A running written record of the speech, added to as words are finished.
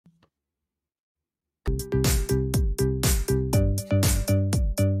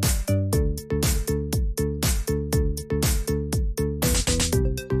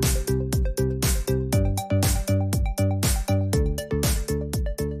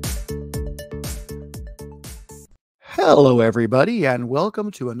Hello, everybody, and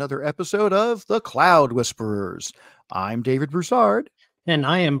welcome to another episode of The Cloud Whisperers. I'm David Broussard. And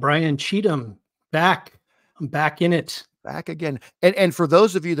I am Brian Cheatham. Back. I'm back in it. Back again. And for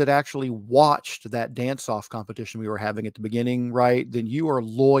those of you that actually watched that dance-off competition we were having at the beginning, right, then you are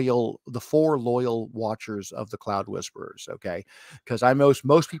loyal, the 4 loyal watchers of The Cloud Whisperers, okay? Because I know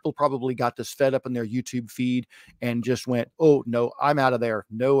most people probably got this fed up in their YouTube feed and just went, oh, no, I'm out of there.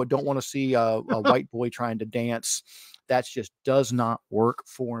 No, I don't want to see a white boy trying to dance. That just does not work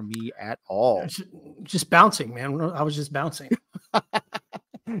for me at all. Just bouncing, man. I was just bouncing.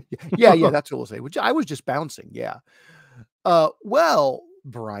 yeah, that's what we'll say. I was just bouncing, yeah. Well,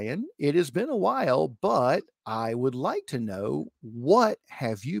 Brian, it has been a while, but I would like to know, what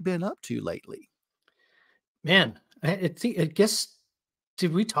have you been up to lately? Man, I guess,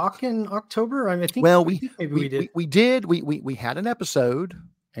 did we talk in October? I think. Well, maybe we did. We did. We had an episode.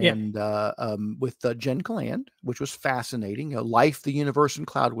 And with Jen Caland, which was fascinating. Life, the Universe, and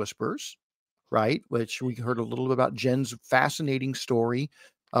Cloud Whispers, right? Which we heard a little bit about Jen's fascinating story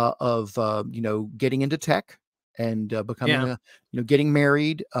of getting into tech and becoming getting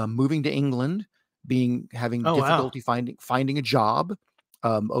married, moving to England, having difficulty finding a job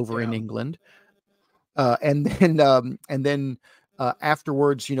over in England, and then.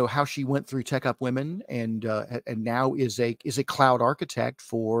 Afterwards, how she went through Tech Up Women and now is a cloud architect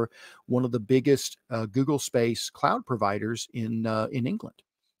for one of the biggest Google Space cloud providers in England,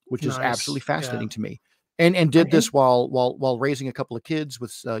 which is absolutely fascinating to me. And did this while raising a couple of kids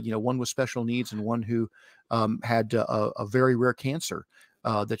with one with special needs and one who had a very rare cancer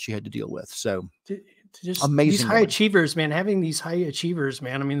that she had to deal with. So just amazing. These high achievers, man. Having these high achievers,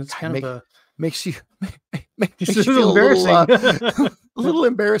 man. I mean, it's kind of makes you it's a little embarrassing. A little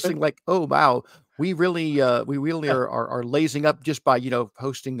embarrassing. Like, oh wow, we really are lazing up just by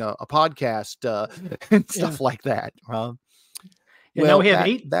hosting a podcast and stuff like that. Now we have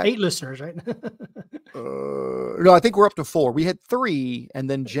eight listeners, right? No, I think we're up to 4. We had 3, and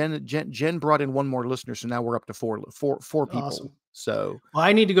then Jen brought in one more listener, so now we're up to 4 people. Awesome. So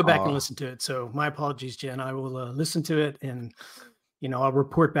I need to go back and listen to it. So my apologies, Jen. I will listen to it, and I'll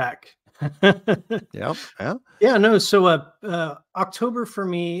report back. Yeah. No. So October for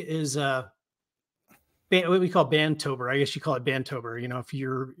me is what we call Bandtober. I guess you call it Bandtober. If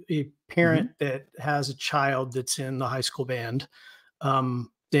you're a parent that has a child that's in the high school band,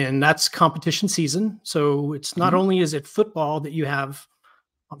 then that's competition season. So it's not only is it football that you have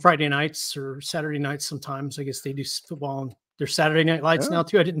on Friday nights or Saturday nights. Sometimes I guess they do football on their Saturday night lights now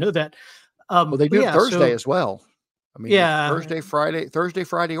too. I didn't know that. Well, they do it Thursday as well. I mean, Thursday,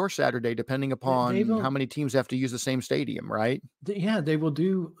 Friday, or Saturday, depending upon how many teams have to use the same stadium, right? They will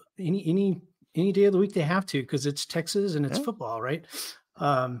do any day of the week they have to, because it's Texas and it's football, right? So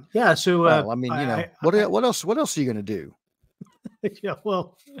I mean, what else are you going to do?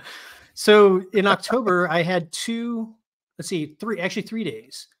 So in October I had 3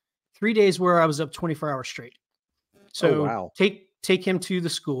 days. 3 days where I was up 24 hours straight. So take him to the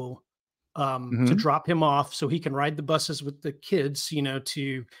school. To drop him off so he can ride the buses with the kids,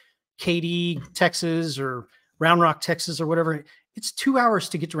 to Katy, Texas, or Round Rock, Texas, or whatever. It's 2 hours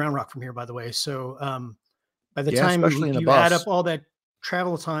to get to Round Rock from here, by the way. So by the time you add up all that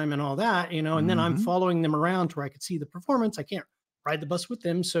travel time and all that, and then I'm following them around where I could see the performance. I can't ride the bus with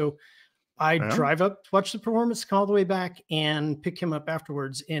them. So I drive up, watch the performance, come all the way back, and pick him up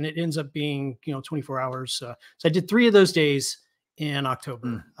afterwards. And it ends up being, 24 hours. So I did 3 of those days in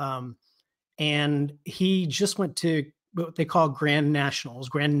October. And he just went to what they call Grand Nationals.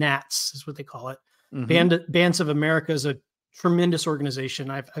 Grand Nats is what they call it. Bands of America is a tremendous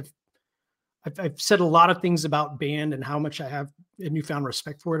organization. I've said a lot of things about band and how much I have a newfound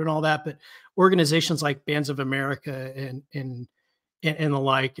respect for it and all that, but organizations like Bands of America and the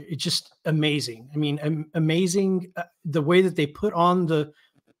like, it's just amazing. I mean, amazing the way that they put on the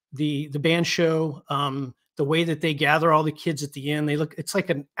band show. The way that they gather all the kids at the end, it's like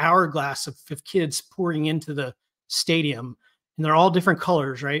an hourglass of kids pouring into the stadium, and they're all different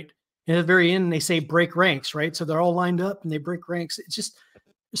colors, right? And at the very end, they say break ranks, right? So they're all lined up and they break ranks. It's just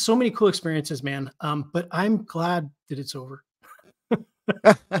so many cool experiences, man. But I'm glad that it's over.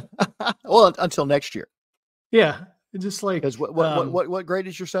 Well, until next year. Yeah. It's just like, what grade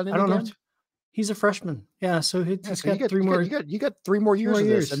is your son in? I don't know. He's a freshman. Yeah. So he's got 3 more. You got 3 more years of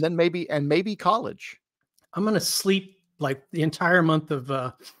this, and then maybe college. I'm going to sleep like the entire month of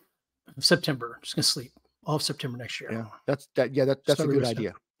September. Just gonna sleep all of September next year. Yeah, that's a good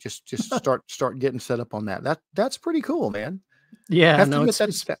idea. Just start getting set up on that. That's pretty cool, man. Yeah, Have to no,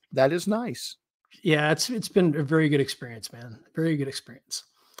 admit that is nice. Yeah, it's been a very good experience, man. Very good experience.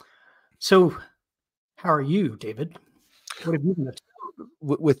 So, how are you, David? What have you been up to?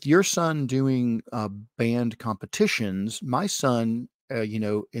 With your son doing band competitions, my son,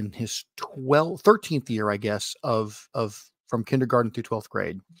 in his 13th year, I guess, of from kindergarten through 12th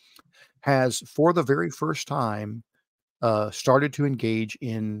grade, has for the very first time started to engage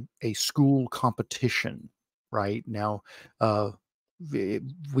in a school competition. Right now, we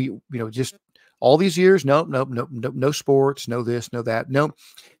just all these years, nope, no sports, no this, no that, no.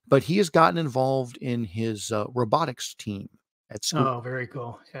 But he has gotten involved in his robotics team at school. Oh, very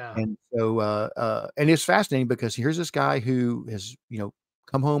cool. Yeah. And so, and it's fascinating because here's this guy who has,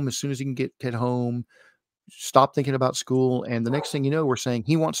 come home as soon as he can get home, stop thinking about school. And the next thing you know, we're saying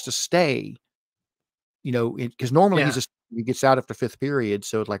he wants to stay, because normally Yeah. he gets out after fifth period.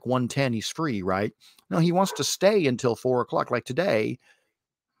 So at like 1:10, he's free, right? No, he wants to stay until 4 o'clock. Like today,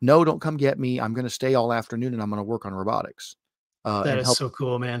 no, don't come get me. I'm going to stay all afternoon and I'm going to work on robotics That and is help so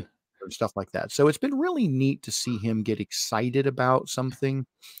cool, man. and stuff like that. So it's been really neat to see him get excited about something.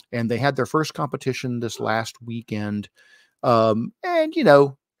 And they had their first competition this last weekend. And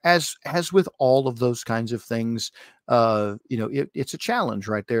as with all of those kinds of things, it's a challenge,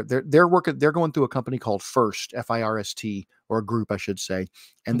 right? They're going through a company called FIRST, or a group, I should say,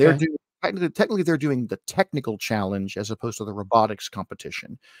 and they're Okay. doing technically they're doing the technical challenge as opposed to the robotics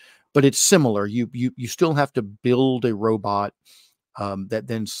competition, but it's similar. You still have to build a robot that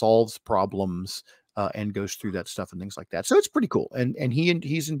then solves problems and goes through that stuff and things like that. So it's pretty cool, and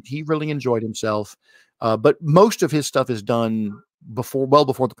he really enjoyed himself. But most of his stuff is done well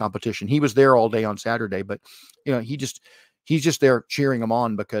before the competition. He was there all day on Saturday, but he's just there cheering him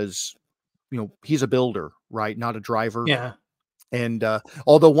on because he's a builder, right? Not a driver. Yeah. And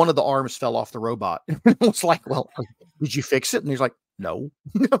although one of the arms fell off the robot, it was like, well, did you fix it? And he's like, no.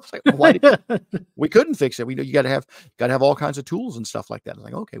 I was like, why we couldn't fix it? You got to have all kinds of tools and stuff like that. I'm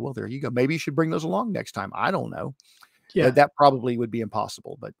like, okay, well, there you go. Maybe you should bring those along next time. I don't know. Yeah. That probably would be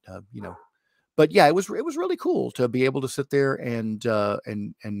impossible, but but yeah, it was really cool to be able to sit there and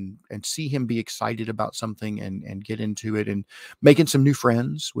see him be excited about something and get into it and making some new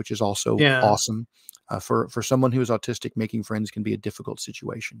friends, which is also awesome. For someone who is autistic, making friends can be a difficult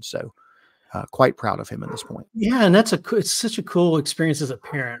situation. So quite proud of him at this point. Yeah, and it's such a cool experience as a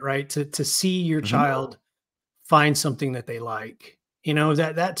parent, right? To see your child find something that they like.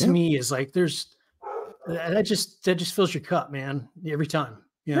 That to me is like that just fills your cup, man, every time.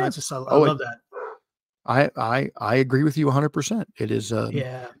 It's just I love that. I agree with you 100%.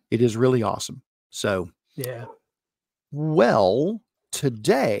 It is really awesome. So yeah. Well,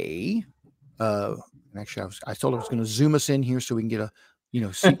 today, actually, I told I was going to zoom us in here so we can get a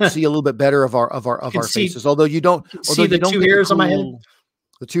see a little bit better of our faces. Although you don't see the two hairs on my head.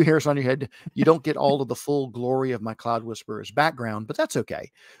 The two hairs on your head. You don't get all of the full glory of my Cloud Whisperer's background, but that's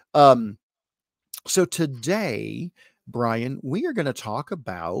okay. So today, Brian, we are going to talk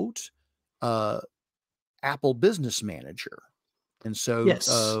about Apple Business Manager. And so, yes.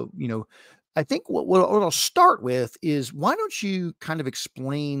 I think what I'll start with is, why don't you kind of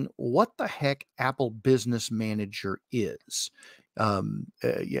explain what the heck Apple Business Manager is? And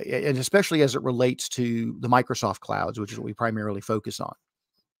especially as it relates to the Microsoft clouds, which is what we primarily focus on.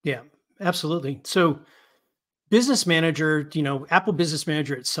 Yeah, absolutely. So Business Manager, Apple Business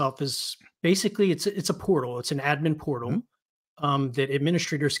Manager itself is basically it's a portal. It's an admin portal that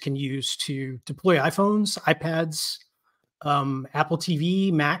administrators can use to deploy iPhones, iPads, Apple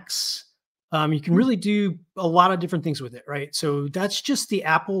TV, Macs. You can really do a lot of different things with it, right? So that's just the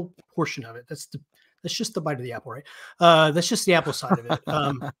Apple portion of it. That's just the bite of the apple, right? That's just the Apple side of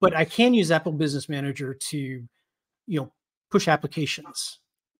it. But I can use Apple Business Manager to, push applications.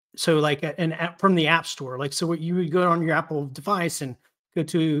 So like an app from the App Store, like, so what you would go on your Apple device and go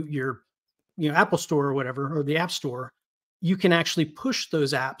to your, Apple Store or whatever, or the App Store, you can actually push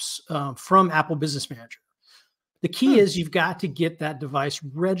those apps from Apple Business Manager. The key is you've got to get that device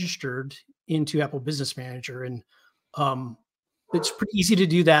registered into Apple Business Manager. And it's pretty easy to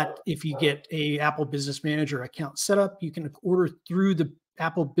do that. If you get a Apple Business Manager account set up, you can order through the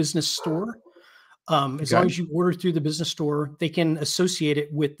Apple Business Store. As long as you order through the business store, they can associate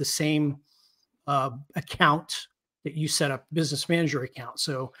it with the same account that you set up, Business Manager account.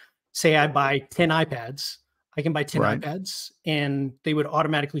 So say I buy 10 iPads, I can buy 10 iPads and they would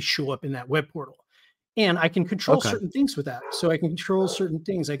automatically show up in that web portal. And I can control certain things with that. So I can control certain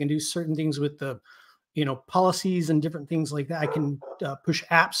things. I can do certain things with the, policies and different things like that. I can push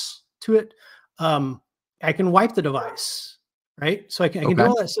apps to it. I can wipe the device, right? So I can do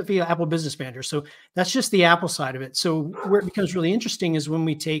all that stuff via Apple Business Manager. So that's just the Apple side of it. So where it becomes really interesting is when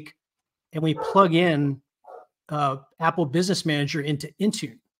we take and we plug in Apple Business Manager into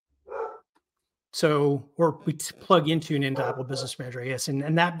Intune. So, or we plug Intune into Apple Business Manager, I guess.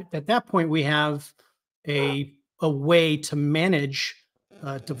 And that at that point, we have a way to manage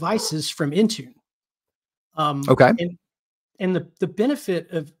devices from Intune. And the benefit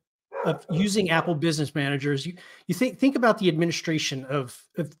of using Apple Business Managers, you think about the administration of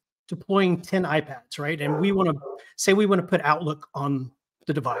deploying 10 iPads, right? And we want to put Outlook on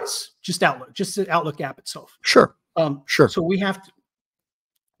the device, just Outlook, just the Outlook app itself. Sure. Sure. So we have to,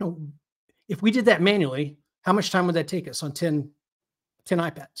 if we did that manually, how much time would that take us on 10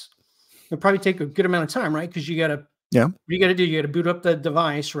 iPads? It'd probably take a good amount of time, right? Because you got to, what you got to do, you got to boot up the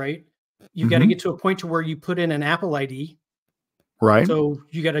device, right? You got to get to a point to where you put in an Apple ID. Right. So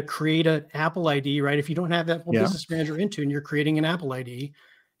you got to create an Apple ID, right? If you don't have that Apple Business Manager Intune, you're creating an Apple ID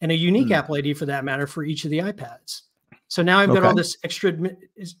and a unique Apple ID for that matter for each of the iPads. So now I've got all this extra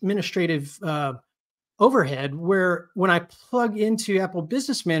administrative overhead where when I plug into Apple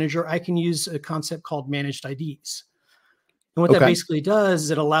Business Manager, I can use a concept called managed IDs. And what that basically does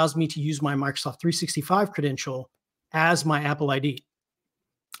is it allows me to use my Microsoft 365 credential as my Apple ID.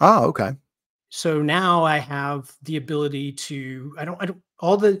 Oh, okay. So now I have the ability to,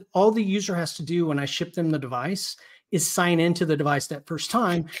 all the user has to do when I ship them the device is sign into the device that first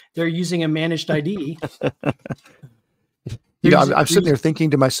time. They're using a managed ID. I'm sitting there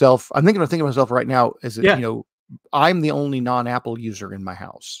thinking to myself, I'm thinking to myself right now, is that, I'm the only non-Apple user in my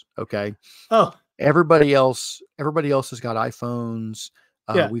house. Okay. Oh, everybody else has got iPhones.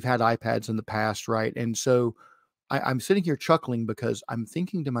 We've had iPads in the past. Right. And so I'm sitting here chuckling because I'm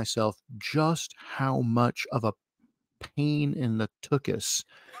thinking to myself just how much of a pain in the tuchus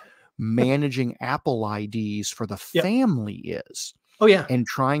managing Apple IDs for the family is. Oh yeah. And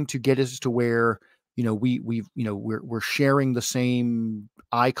trying to get us to where, we're sharing the same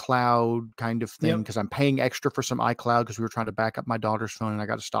iCloud kind of thing because I'm paying extra for some iCloud because we were trying to back up my daughter's phone and I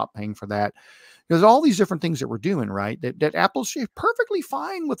got to stop paying for that. There's all these different things that we're doing, right? That Apple's perfectly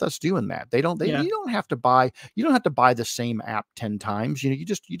fine with us doing that. You don't have to buy the same app 10 times. You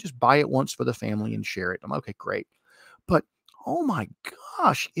just buy it once for the family and share it. I'm okay, great. But oh my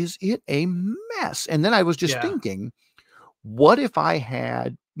gosh, is it a mess? And then I was just thinking, what if I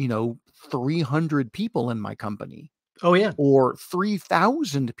had, 300 people in my company? Oh yeah. Or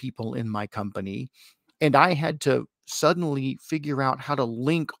 3,000 people in my company. And I had to suddenly figure out how to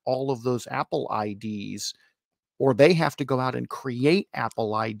link all of those Apple IDs, or they have to go out and create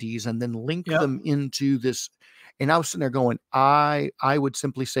Apple IDs and then link them into this. And I was sitting there going, I would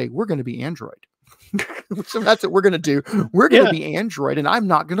simply say, we're going to be Android. So that's what we're going to do. We're going to be Android, and I'm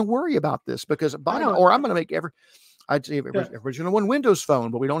not going to worry about this because I'm going to make I'd say everybody's going to want Windows Phone,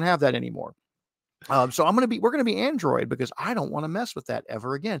 but we don't have that anymore. So we're going to be Android because I don't want to mess with that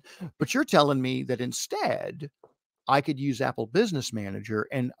ever again. But you're telling me that instead I could use Apple Business Manager.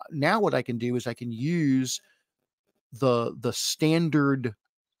 And now what I can do is I can use the standard,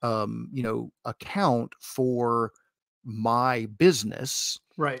 account for my business.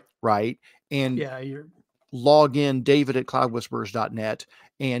 Right. Right. And you're log in david@cloudwhisperers.net,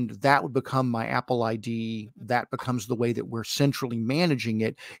 and that would become my Apple ID. That becomes the way that we're centrally managing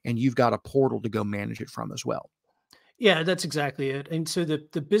it. And you've got a portal to go manage it from as well. Yeah, that's exactly it. And so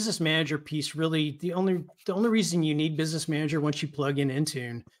the business manager piece, really the only reason you need business manager once you plug in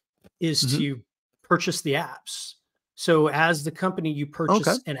Intune is to purchase the apps. So as the company, you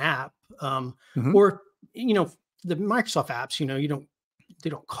purchase an app, or, the Microsoft apps, they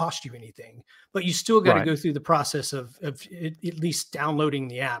don't cost you anything, but you still got to go through the process of at least downloading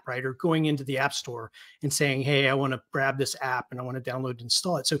the app, right? Or going into the app store and saying, hey, I want to grab this app and I want to download and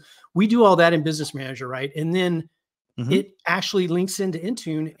install it. So we do all that in Business Manager, right? And then it actually links into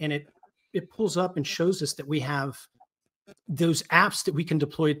Intune and it pulls up and shows us that we have those apps that we can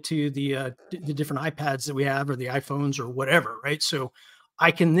deploy to the different iPads that we have, or the iPhones or whatever, right? So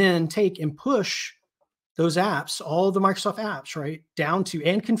I can then take and push those apps, all the Microsoft apps, right, down to,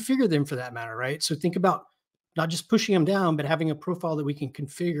 and configure them for that matter, right? So think about not just pushing them down, but having a profile that we can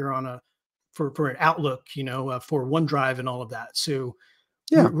configure for an Outlook, for OneDrive and all of that. So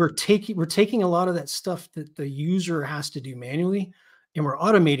we're taking a lot of that stuff that the user has to do manually, and we're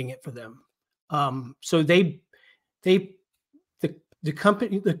automating it for them. So the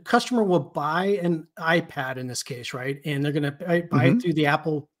customer will buy an iPad in this case, right? And they're going to buy it through the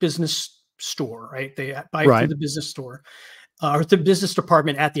Apple Business Store, right? They buy it through the business store, or the business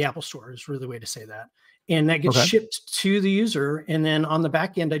department at the Apple Store is really the way to say that. and that gets shipped to the user. And then on the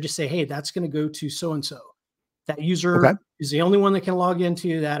back end, I just say, hey, that's going to go to so-and-so. That user is the only one that can log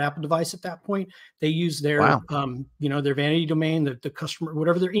into that Apple device at that point. They use their, their vanity domain, the customer,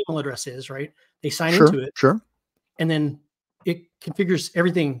 whatever their email address is, right? They sign into it. And then it configures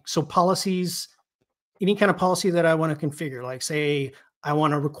everything. So policies, any kind of policy that I want to configure, like say, I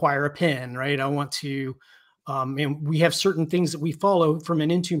want to require a PIN, right? I want to, and we have certain things that we follow from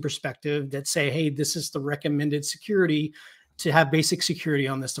an Intune perspective that say, hey, this is the recommended security to have basic security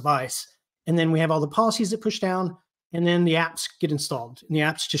on this device. And then we have all the policies that push down, and then the apps get installed, and the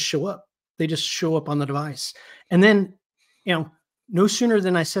apps just show up. They just show up on the device. And then, no sooner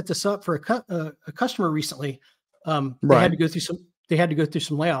than I set this up for a customer recently, they had to go through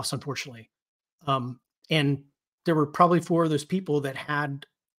some layoffs, unfortunately. And there were probably 4 of those people that had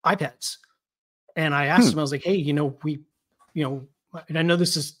iPads. And I asked them, I was like, hey, and I know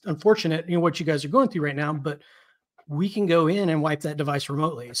this is unfortunate, what you guys are going through right now, but we can go in and wipe that device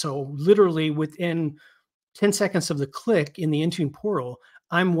remotely. So literally within 10 seconds of the click in the Intune portal,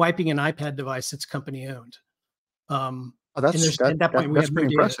 I'm wiping an iPad device that's company owned. That's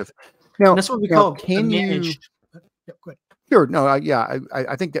pretty impressive. Now, that's what we call managed. Sure. No,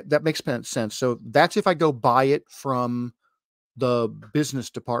 I think that makes sense. So that's if I go buy it from the business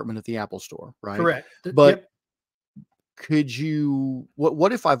department at the Apple store, right? Correct. But could you,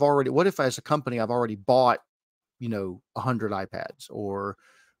 what if as a company, I've already bought, 100 iPads or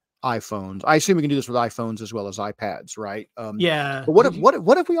iPhones? I assume we can do this with iPhones as well as iPads, right? Yeah. But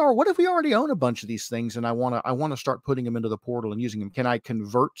what if we already own a bunch of these things and I want to start putting them into the portal and using them? Can I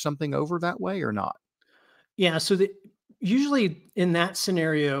convert something over that way or not? Yeah. So usually in that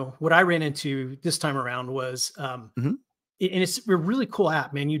scenario, what I ran into this time around was, and it's a really cool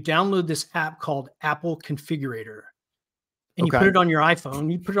app, man. You download this app called Apple Configurator. And you put it on your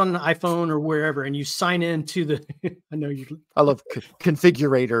iPhone. You put it on an iPhone or wherever, and you sign into the. I love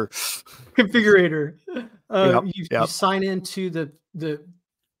configurator. Configurator. You sign into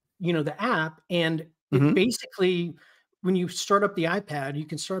the app, and it basically, when you start up the iPad, you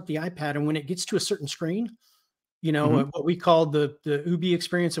can start up the iPad, and when it gets to a certain screen, what we call the Ubi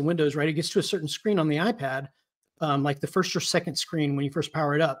experience in Windows, right? It gets to a certain screen on the iPad, like the first or second screen when you first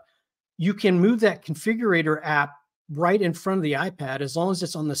power it up. You can move that configurator app right in front of the iPad, as long as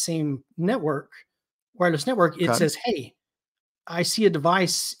it's on the same wireless network. It says, hey, I see a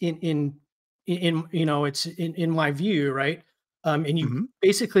device in it's in my view, right? And you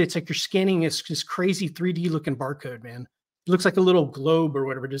basically, it's like you're scanning this crazy 3D looking barcode, man. It looks like a little globe or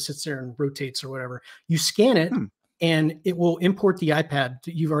whatever, just sits there and rotates or whatever. You scan it and it will import the iPad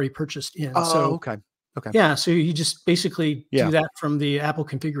that you've already purchased in. Okay. Yeah. So you just basically do that from the Apple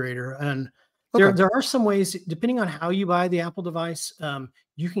configurator. And there are some ways, depending on how you buy the Apple device,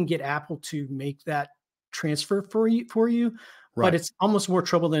 you can get Apple to make that transfer for you, but it's almost more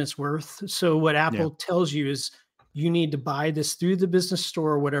trouble than it's worth. So what Apple tells you is you need to buy this through the business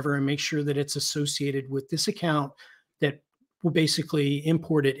store or whatever, and make sure that it's associated with this account that will basically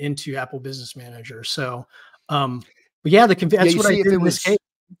import it into Apple Business Manager. So, but yeah, that's what I did in this case.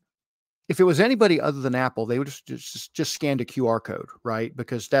 If it was anybody other than Apple, they would just scanned a QR code, right?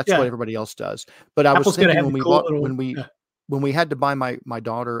 Because that's what everybody else does. But I was thinking when we had to buy my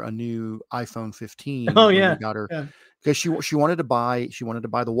daughter a new iPhone 15, we got her because she wanted to buy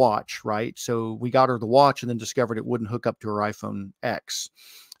the watch, right? So we got her the watch and then discovered it wouldn't hook up to her iPhone X.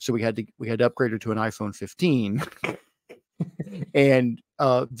 So we had to upgrade her to an iPhone 15. And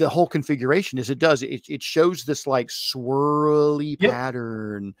the whole configuration is it shows this like swirly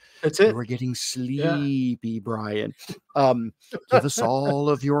pattern. That's it. We're getting sleepy, Brian. Give us all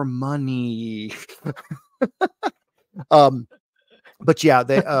of your money. But yeah,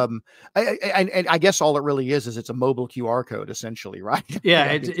 they I guess all it really is it's a mobile QR code essentially, right? Yeah,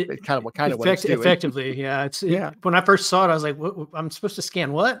 it's kind of what it's doing. Effectively, yeah. When I first saw it, I was like, what, I'm supposed to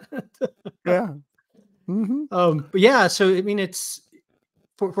scan what? Yeah. But yeah, so I mean, it's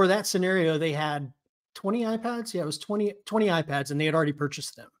for that scenario, they had 20 iPads. Yeah, it was 20 iPads, and they had already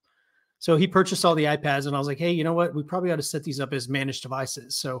purchased them. So he purchased all the iPads, and I was like, hey, you know what? We probably ought to set these up as managed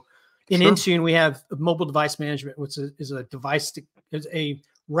devices. So in Intune, we have mobile device management, which is a device, is a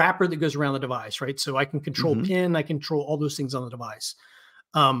wrapper that goes around the device, right? So I can control PIN, I control all those things on the device.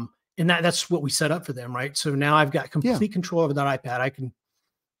 And that's what we set up for them, right? So now I've got complete control over that iPad.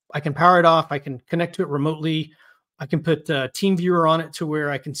 I can power it off. I can connect to it remotely. I can put TeamViewer on it to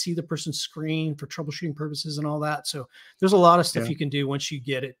where I can see the person's screen for troubleshooting purposes and all that. So there's a lot of stuff you can do once you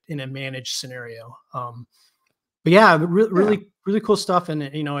get it in a managed scenario. But yeah, really cool stuff. And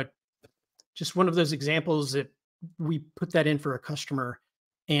it just one of those examples that we put that in for a customer,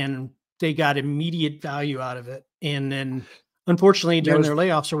 and they got immediate value out of it. And then unfortunately during their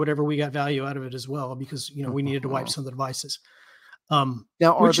layoffs or whatever, we got value out of it as well, because, you know, we needed to wipe some of the devices. Now,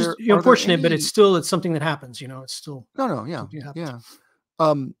 which is unfortunate, but it's something that happens, you know, it's still yeah.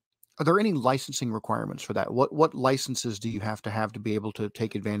 Are there any licensing requirements for that? What licenses do you have to be able to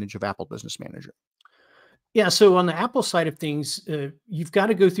take advantage of Apple Business Manager? Yeah, so on the Apple side of things, you've got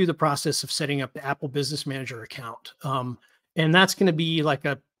to go through the process of setting up the Apple Business Manager account. And that's going to be like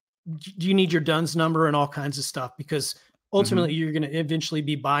do you need your DUNS number and all kinds of stuff, because ultimately you're going to eventually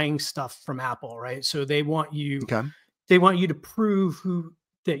be buying stuff from Apple, right? So they want you to prove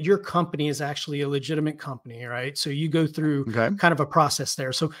that your company is actually a legitimate company, right? So you go through kind of a process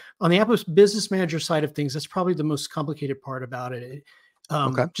there. So on the Apple Business Manager side of things, that's probably the most complicated part about it.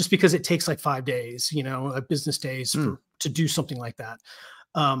 Just because it takes like 5 days, you know, business days to do something like that.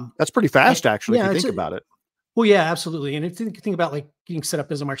 That's pretty fast, actually, if you think about it. Well, yeah, absolutely. And if you think about like getting set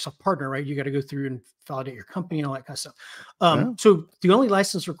up as a Microsoft partner, right, you got to go through and validate your company and all that kind of stuff. So the only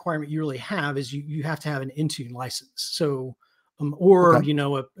license requirement you really have is you have to have an Intune license. So, you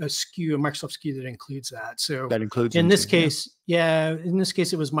know, a SKU, a Microsoft SKU that includes that. So that includes in Intune, this case, in this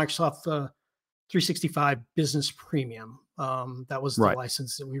case, it was Microsoft 365 Business Premium. That was the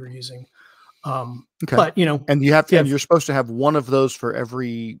license that we were using. But you know, and you're supposed to have one of those for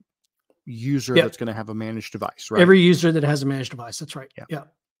every user that's going to have a managed device, right? Every user that has a managed device. That's right. Yeah.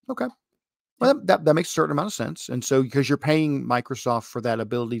 Okay. Well, that makes a certain amount of sense. And so, because you're paying Microsoft for that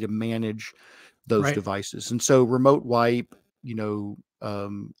ability to manage those devices, and so remote wipe, you know,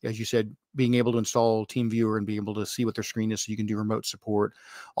 as you said, being able to install TeamViewer and being able to see what their screen is, so you can do remote support,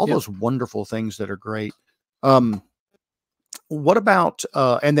 all those wonderful things that are great. What about,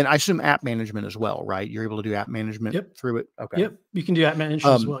 and then I assume app management as well, right? You're able to do app management through it. Okay. Yep. You can do app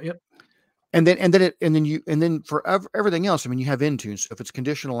management as well. Yep. And then for everything else, I mean, you have Intune. So if it's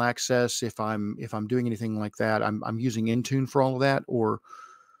conditional access, if I'm doing anything like that, I'm using Intune for all of that, or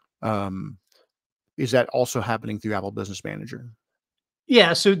is that also happening through Apple Business Manager?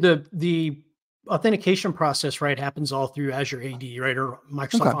 Yeah. So the authentication process, right, happens all through Azure AD, right, or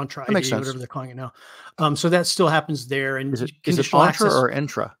Microsoft Entra ID, whatever they're calling it now. So that still happens there. And is it Entra or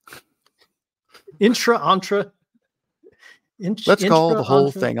Entra? Entra. Let's call the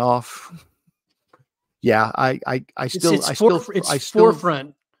whole thing off. Yeah, it's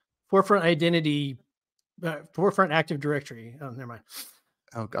Forefront Identity, Forefront Active Directory. Oh, never mind.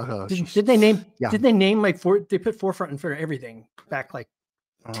 Oh God! Did they name? Yeah. Did they name like they put Forefront in front of everything back like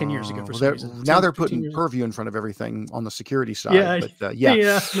 10 years ago for some reason? Now they're putting Purview in front of everything on the security side. We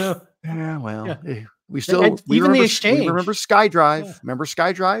remember SkyDrive. Yeah. Remember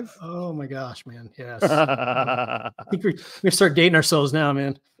SkyDrive? Oh my gosh, man! Yes. I think we start dating ourselves now,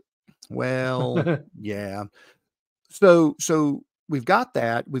 man. Well, yeah. So we've got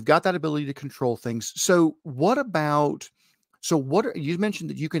that. We've got that ability to control things. So what about? You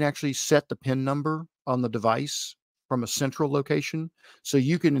mentioned that you can actually set the PIN number on the device from a central location. So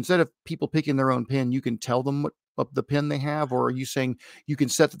you can, instead of people picking their own PIN, you can tell them what the PIN they have, or are you saying you can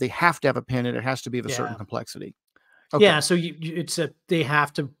set that they have to have a PIN and it has to be of a certain complexity? Okay. Yeah. So they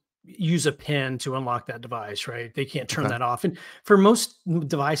have to use a PIN to unlock that device, right? They can't turn that off. And for most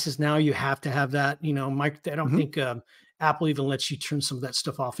devices now, you have to have that. You know, Mike, I don't think Apple even lets you turn some of that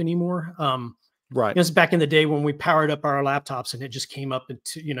stuff off anymore. Right. It was back in the day when we powered up our laptops and it just came up, and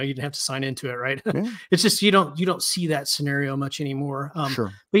you know, you didn't have to sign into it, right? Yeah. It's just you don't see that scenario much anymore.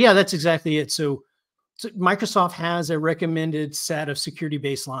 Sure. But yeah, that's exactly it. So Microsoft has a recommended set of security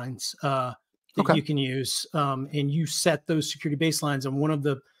baselines that you can use, and you set those security baselines. And one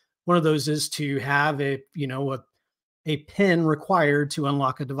of those is to have a PIN required to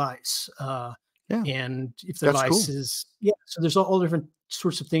unlock a device. And if the device is so there's all different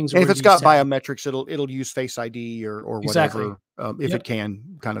sorts of things. And if it's got biometrics, it'll use Face ID or whatever, if it can,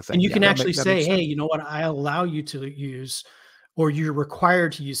 kind of thing. And you can actually say, hey, you know what, I allow you to use, or you're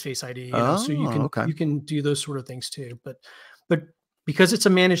required to use Face ID. So you can do those sort of things too. But because it's a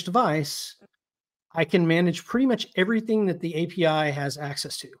managed device, I can manage pretty much everything that the API has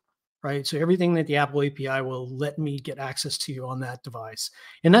access to. Right. So everything that the Apple API will let me get access to on that device.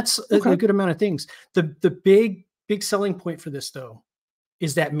 And that's a good amount of things. The big selling point for this, though,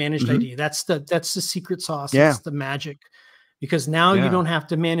 is that managed ID. That's the secret sauce. That's the magic, because now you don't have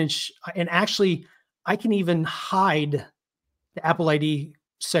to manage. And actually, I can even hide the Apple ID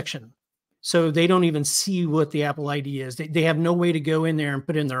section. So they don't even see what the Apple ID is. They have no way to go in there and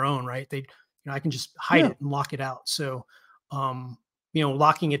put in their own, right? I can just hide it and lock it out. So,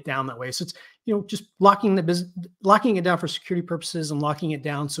 locking it down that way. So it's, just locking it down for security purposes and locking it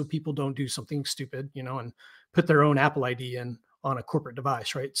down so people don't do something stupid, and put their own Apple ID in on a corporate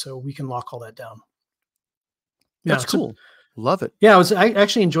device, right? So we can lock all that down. That's cool. Love it. Yeah, I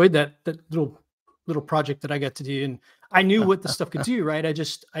actually enjoyed that little project that I got to do, and I knew what the stuff could do, right? I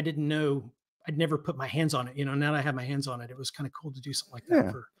didn't know. I'd never put my hands on it. Now that I have my hands on it, it was kind of cool to do something like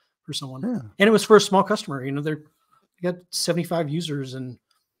that for someone. Yeah. And it was for a small customer. They got 75 users, and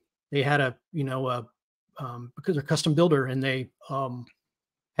they had because they're custom builder, and they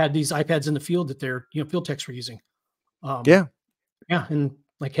had these iPads in the field that their field techs were using. Yeah, and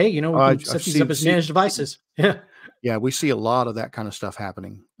like, hey, we can set these up as managed devices. Yeah. Yeah, we see a lot of that kind of stuff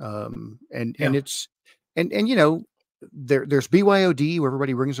happening. And it's there's BYOD where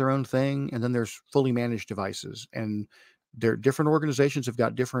everybody brings their own thing, and then there's fully managed devices, and different organizations have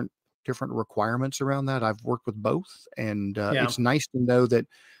got different requirements around that. I've worked with both, and it's nice to know that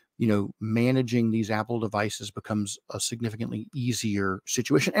managing these Apple devices becomes a significantly easier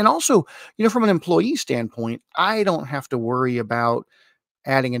situation. And also, from an employee standpoint, I don't have to worry about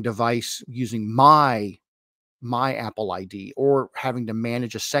adding a device using my Apple ID or having to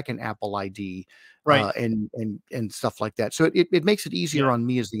manage a second Apple ID, right? And stuff like that. So it makes it easier on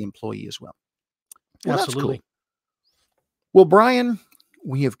me as the employee as well. Well, absolutely. That's cool. Well, Brian,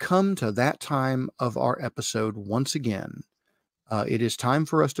 we have come to that time of our episode once again. It is time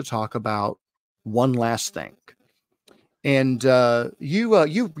for us to talk about one last thing. And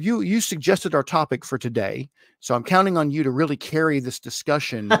you suggested our topic for today, so I'm counting on you to really carry this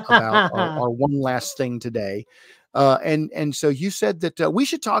discussion about our one last thing today. And so you said that we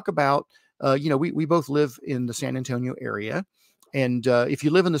should talk about, we both live in the San Antonio area, and if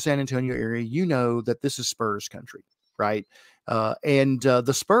you live in the San Antonio area, you know that this is Spurs country, right? And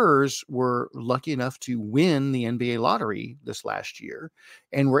the Spurs were lucky enough to win the NBA lottery this last year,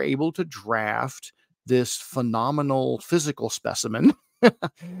 and were able to draft this phenomenal physical specimen,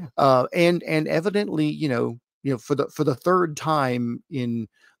 and evidently, for the third time in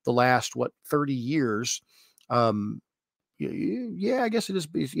the last 30 years, I guess it is,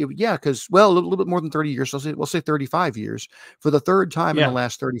 because a little bit more than 30 years. So we'll say 35 years. For the third time in the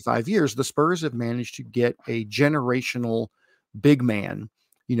last 35 years, the Spurs have managed to get a generational big man.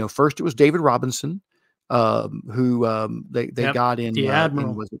 First it was David Robinson, who they got in the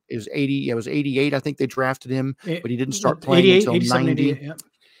Admiral. It was 80. It was 88. I think they drafted him, but he didn't start playing until 90.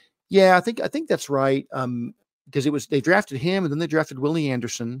 Yeah, I think that's right. Because they drafted him, and then they drafted Willie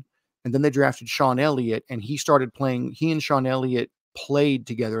Anderson, and then they drafted Sean Elliott, and he started playing. He and Sean Elliott played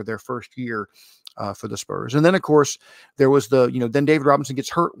together their first year for the Spurs, and then of course there was then David Robinson gets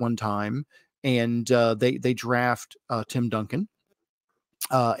hurt one time, and they draft Tim Duncan.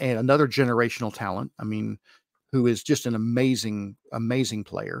 And another generational talent, who is just an amazing, amazing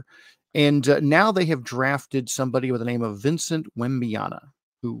player. And now they have drafted somebody with the name of Vincent Wembanyama,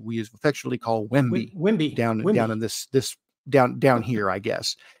 who we affectionately call Wemby. Wemby down in this down here, I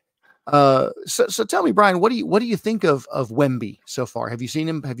guess. So tell me, Brian, what do you think of Wemby so far? Have you seen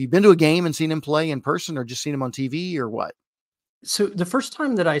him? Have you been to a game and seen him play in person, or just seen him on TV, or what? So the first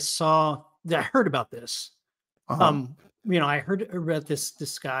time that I heard about this, I heard about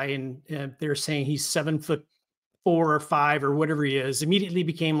this guy, and they're saying he's 7'4" or 5" or whatever he is. Immediately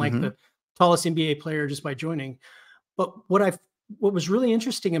became like the tallest NBA player just by joining. But what was really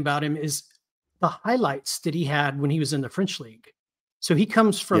interesting about him is the highlights that he had when he was in the French league. So he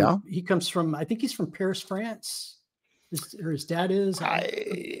comes from I think he's from Paris, France. His dad is.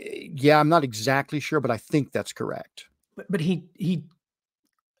 I'm not exactly sure, but I think that's correct. But he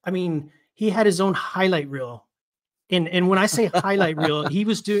had his own highlight reel. And when I say highlight reel, he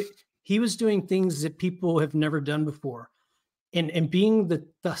was doing things that people have never done before. And being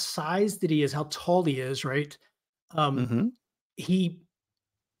the size that he is, how tall he is, right?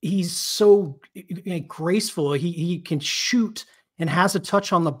 He's so graceful. He can shoot and has a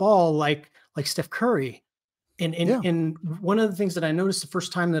touch on the ball like Steph Curry. And one of the things that I noticed the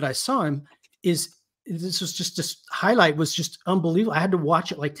first time that I saw him is this highlight was just unbelievable. I had to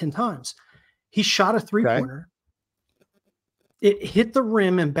watch it like 10 times. He shot a 3-pointer. It hit the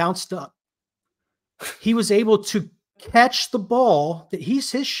rim and bounced up. He was able to catch the ball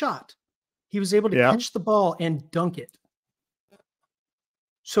his shot. He was able to catch the ball and dunk it.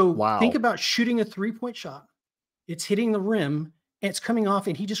 So think about shooting a 3-point shot. It's hitting the rim and it's coming off,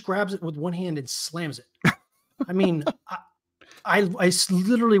 and he just grabs it with one hand and slams it. I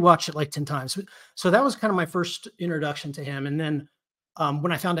literally watched it like 10 times. So that was kind of my first introduction to him. And then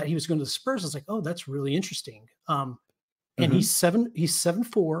when I found out he was going to the Spurs, I was like, oh, that's really interesting. And he's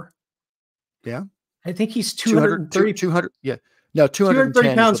 7'4". Yeah. I think he's 230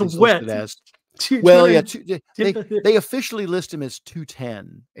 pounds of width. Well, yeah, they officially list him as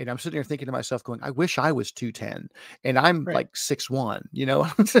 210, and I'm sitting there thinking to myself, going, "I wish I was 210, and I'm like 6'1", you know?"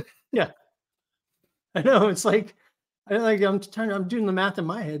 Yeah, I know. It's like I'm doing the math in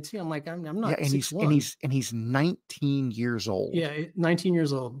my head too. I'm like, I'm not 6'1", and he's 19 years old. Yeah, 19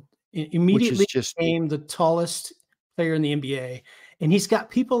 years old. Which is Immediately just became the tallest player in the NBA, and he's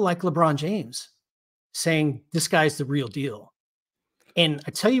got people like LeBron James saying this guy's the real deal. And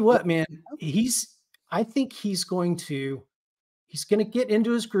I tell you what, man, I think he's going to get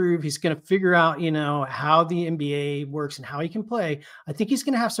into his groove. He's going to figure out, how the NBA works and how he can play. I think he's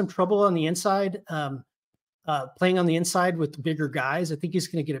going to have some trouble on the inside, playing on the inside with the bigger guys. I think he's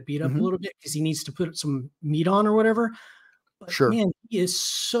going to get beat up a little bit because he needs to put some meat on or whatever. But man, he is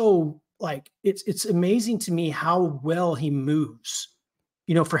so it's amazing to me how well he moves,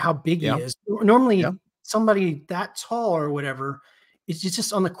 for how big he is. Normally somebody that tall or whatever, it's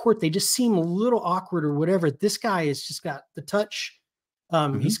just on the court, they just seem a little awkward or whatever. This guy has just got the touch.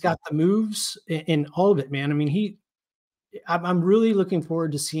 He's got the moves and all of it, man. I mean, I'm really looking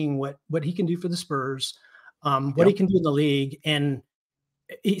forward to seeing what he can do for the Spurs, what he can do in the league. And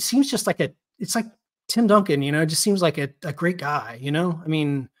it seems just it's like Tim Duncan, it just seems like a great guy, I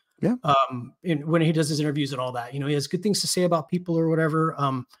mean, when he does his interviews and all that, he has good things to say about people or whatever.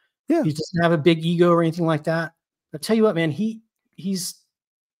 He doesn't have a big ego or anything like that. I'll tell you what, man, he's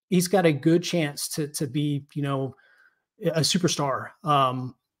got a good chance to be, a superstar,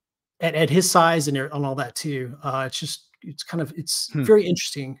 at his size and all that too. It's very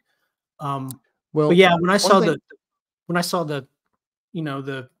interesting. But yeah, when I saw the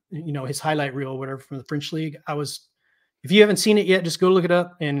his highlight reel, whatever, from the French league, if you haven't seen it yet, just go look it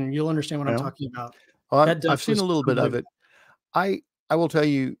up and you'll understand what I'm talking about. I've seen a little bit of it. I will tell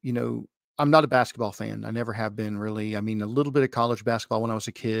you, I'm not a basketball fan. I never have been, really. I mean, a little bit of college basketball when I was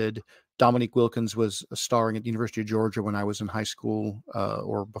a kid. Dominique Wilkins was starring at the University of Georgia when I was in high school,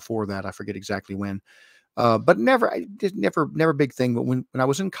 or before that, I forget exactly when. But never a big thing. But when I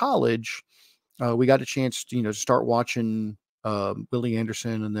was in college, we got a chance to, start watching Willie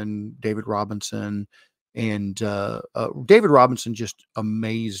Anderson and then David Robinson. And David Robinson just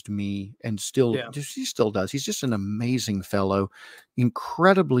amazed me, and he still does. He's just an amazing fellow,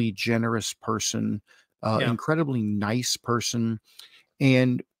 incredibly generous person, incredibly nice person.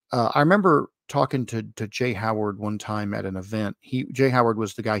 And I remember talking to Jay Howard one time at an event. Jay Howard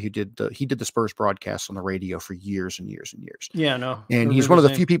was the guy who did the Spurs broadcast on the radio for years and years and years. Yeah, no. And he's one of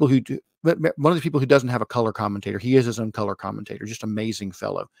the few people who doesn't have a color commentator. He is his own color commentator. Just amazing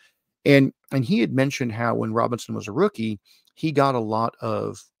fellow. And he had mentioned how when Robinson was a rookie, he got a lot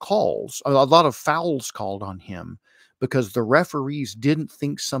of fouls called on him because the referees didn't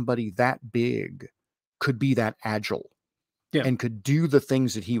think somebody that big could be that agile and could do the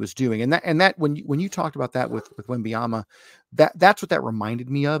things that he was doing. And that when you talked about that with Wembanyama, that's what that reminded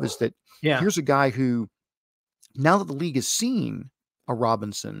me of, is that here's a guy who, now that the league has seen a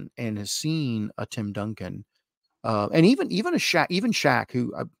Robinson and has seen a Tim Duncan, and even a Shaq,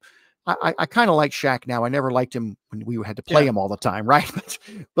 who I kind of like Shaq now. I never liked him when we had to play him all the time, right?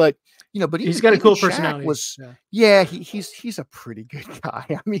 But he's got a cool personality. He's a pretty good guy.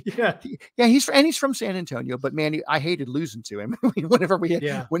 I mean, he's from San Antonio, but man, I hated losing to him whenever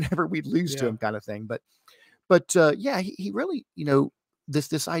we'd lose to him, kind of thing. But he really,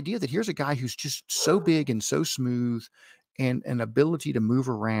 this idea that here's a guy who's just so big and so smooth, and an ability to move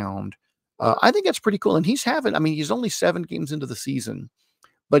around. I think that's pretty cool. And he's only 7 games into the season,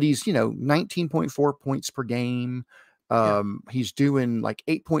 but he's, 19.4 points per game. He's doing like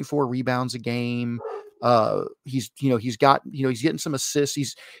 8.4 rebounds a game. He's getting some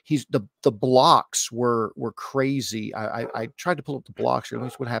assists. The blocks were crazy. I tried to pull up the blocks, or at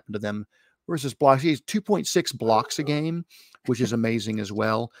least what happened to them. Where's his blocks? He's 2.6 blocks a game, which is amazing as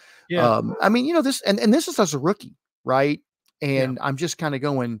well. This is as a rookie, right? And I'm just kind of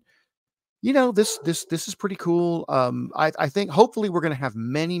going, this is pretty cool. I think hopefully we're going to have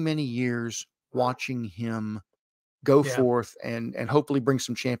many, many years watching him go forth and hopefully bring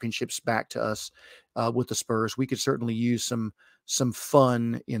some championships back to us with the Spurs. We could certainly use some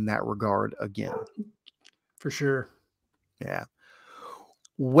fun in that regard again. For sure. Yeah.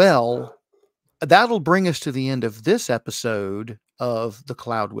 Well, that'll bring us to the end of this episode of the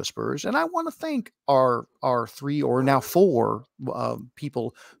Cloud Whisperers. And I want to thank our 3 or now 4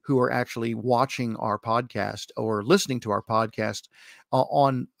 people who are actually watching our podcast or listening to our podcast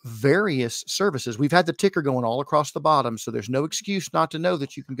on various services. We've had the ticker going all across the bottom, so there's no excuse not to know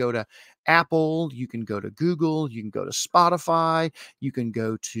that you can go to Apple, you can go to Google, you can go to Spotify, you can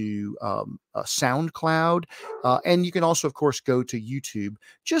go to SoundCloud, and you can also, of course, go to YouTube.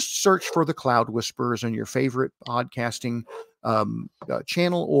 Just search for the Cloud Whisperers on your favorite podcasting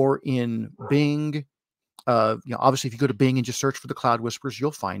channel or in Bing. Obviously, if you go to Bing and just search for the Cloud Whisperers,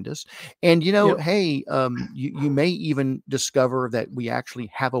 you'll find us. And hey, you may even discover that we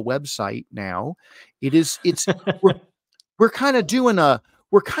actually have a website now. It's we're kind of doing a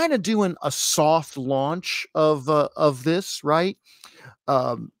soft launch of this, right?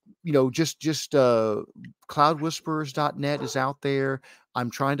 Just cloudwhisperers.net is out there. I'm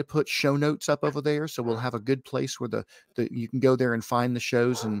trying to put show notes up over there, so we'll have a good place where you can go there and find the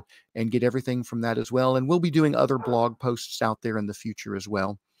shows and get everything from that as well. And we'll be doing other blog posts out there in the future as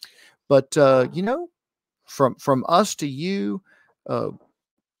well. But from us to you,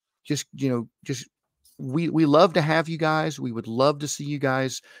 we love to have you guys. We would love to see you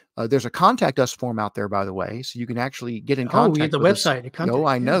guys. There's a contact us form out there, by the way, so you can actually get in contact with us. I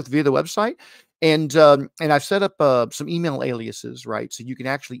know, via the website. And I've set up some email aliases, right? So you can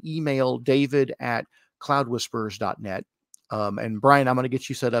actually email David at cloudwhisperers.net. And Brian, I'm going to get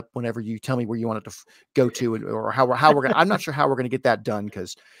you set up whenever you tell me where you want it to go to, or how we're going. I'm not sure how we're going to get that done,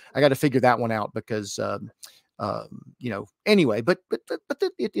 because I got to figure that one out, because anyway, but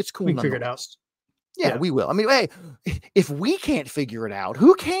it's cool. We can figure it out. Yeah, we will. I mean, hey, if we can't figure it out,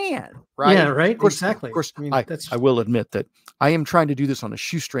 who can? Right? Yeah, right. Exactly. Of course, I will admit that I am trying to do this on a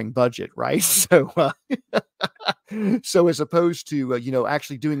shoestring budget, right? So, so as opposed to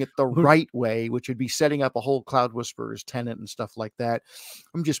actually doing it the right way, which would be setting up a whole Cloud Whisperers tenant and stuff like that,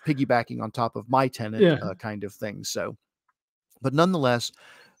 I'm just piggybacking on top of my tenant kind of thing. So, but nonetheless,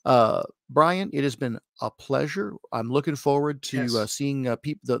 Brian, it has been a pleasure. I'm looking forward to seeing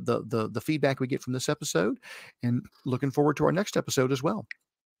the feedback we get from this episode, and looking forward to our next episode as well.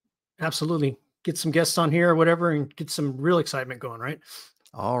 Absolutely. Get some guests on here or whatever, and get some real excitement going, right?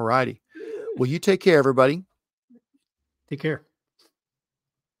 All righty. Well, you take care, everybody. Take care.